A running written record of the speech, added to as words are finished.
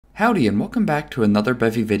Howdy and welcome back to another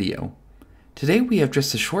Bevy video. Today we have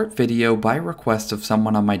just a short video by request of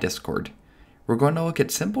someone on my Discord. We're going to look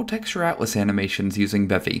at simple texture atlas animations using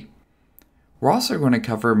Bevy. We're also going to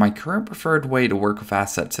cover my current preferred way to work with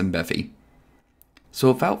assets in Bevy.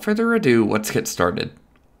 So without further ado, let's get started.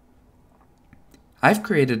 I've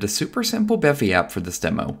created a super simple Bevy app for this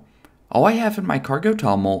demo. All I have in my cargo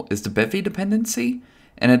toml is the Bevy dependency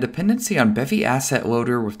and a dependency on Bevy Asset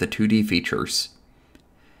Loader with the 2D features.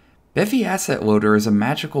 Bevy Asset Loader is a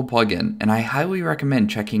magical plugin, and I highly recommend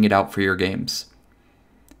checking it out for your games.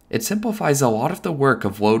 It simplifies a lot of the work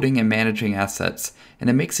of loading and managing assets, and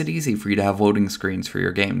it makes it easy for you to have loading screens for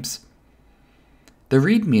your games. The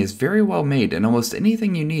README is very well made, and almost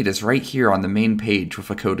anything you need is right here on the main page with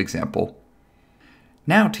a code example.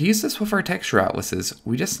 Now, to use this with our texture atlases,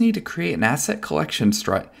 we just need to create an asset collection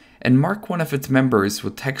strut and mark one of its members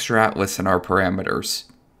with texture atlas in our parameters.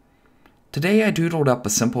 Today I doodled up a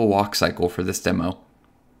simple walk cycle for this demo.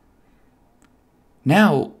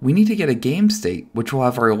 Now, we need to get a game state, which will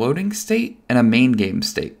have our loading state and a main game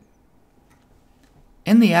state.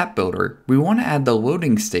 In the app builder, we want to add the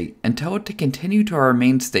loading state and tell it to continue to our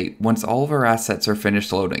main state once all of our assets are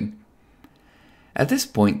finished loading. At this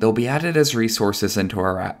point, they'll be added as resources into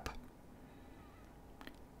our app.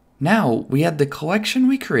 Now, we add the collection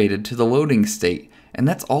we created to the loading state, and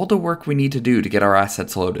that's all the work we need to do to get our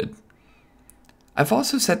assets loaded. I've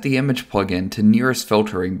also set the image plugin to nearest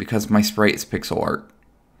filtering because my sprite is pixel art.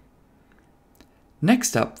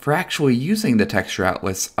 Next up, for actually using the texture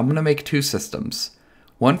atlas, I'm going to make two systems,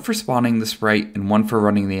 one for spawning the sprite and one for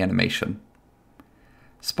running the animation.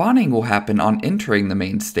 Spawning will happen on entering the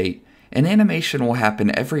main state, and animation will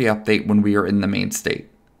happen every update when we are in the main state.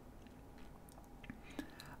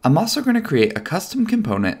 I'm also going to create a custom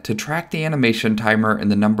component to track the animation timer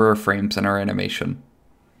and the number of frames in our animation.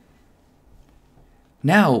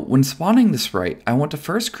 Now, when spawning the sprite, I want to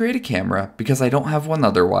first create a camera because I don't have one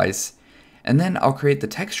otherwise, and then I'll create the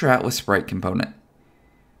texture atlas sprite component.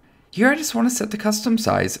 Here I just want to set the custom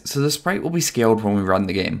size so the sprite will be scaled when we run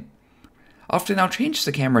the game. Often I'll change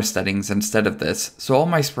the camera settings instead of this, so all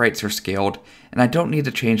my sprites are scaled, and I don't need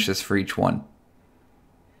to change this for each one.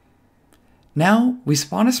 Now, we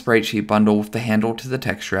spawn a sprite sheet bundle with the handle to the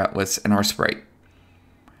texture atlas in our sprite.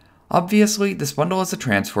 Obviously, this bundle is a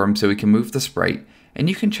transform so we can move the sprite, and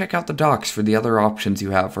you can check out the docs for the other options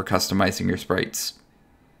you have for customizing your sprites.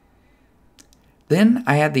 Then,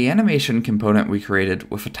 I add the animation component we created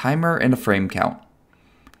with a timer and a frame count.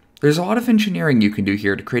 There's a lot of engineering you can do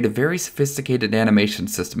here to create a very sophisticated animation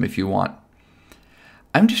system if you want.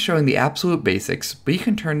 I'm just showing the absolute basics, but you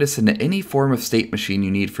can turn this into any form of state machine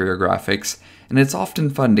you need for your graphics, and it's often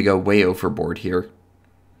fun to go way overboard here.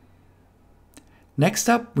 Next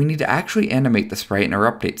up, we need to actually animate the sprite in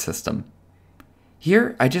our update system.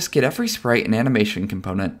 Here, I just get every sprite and animation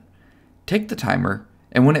component, take the timer,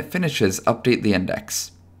 and when it finishes, update the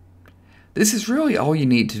index. This is really all you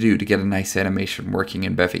need to do to get a nice animation working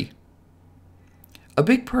in Bevy. A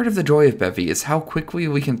big part of the joy of Bevy is how quickly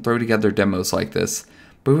we can throw together demos like this,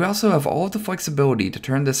 but we also have all of the flexibility to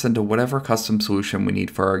turn this into whatever custom solution we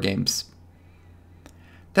need for our games.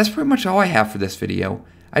 That's pretty much all I have for this video.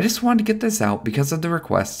 I just wanted to get this out because of the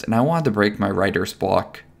request, and I wanted to break my writer's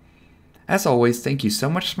block. As always, thank you so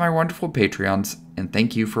much to my wonderful Patreons, and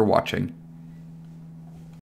thank you for watching.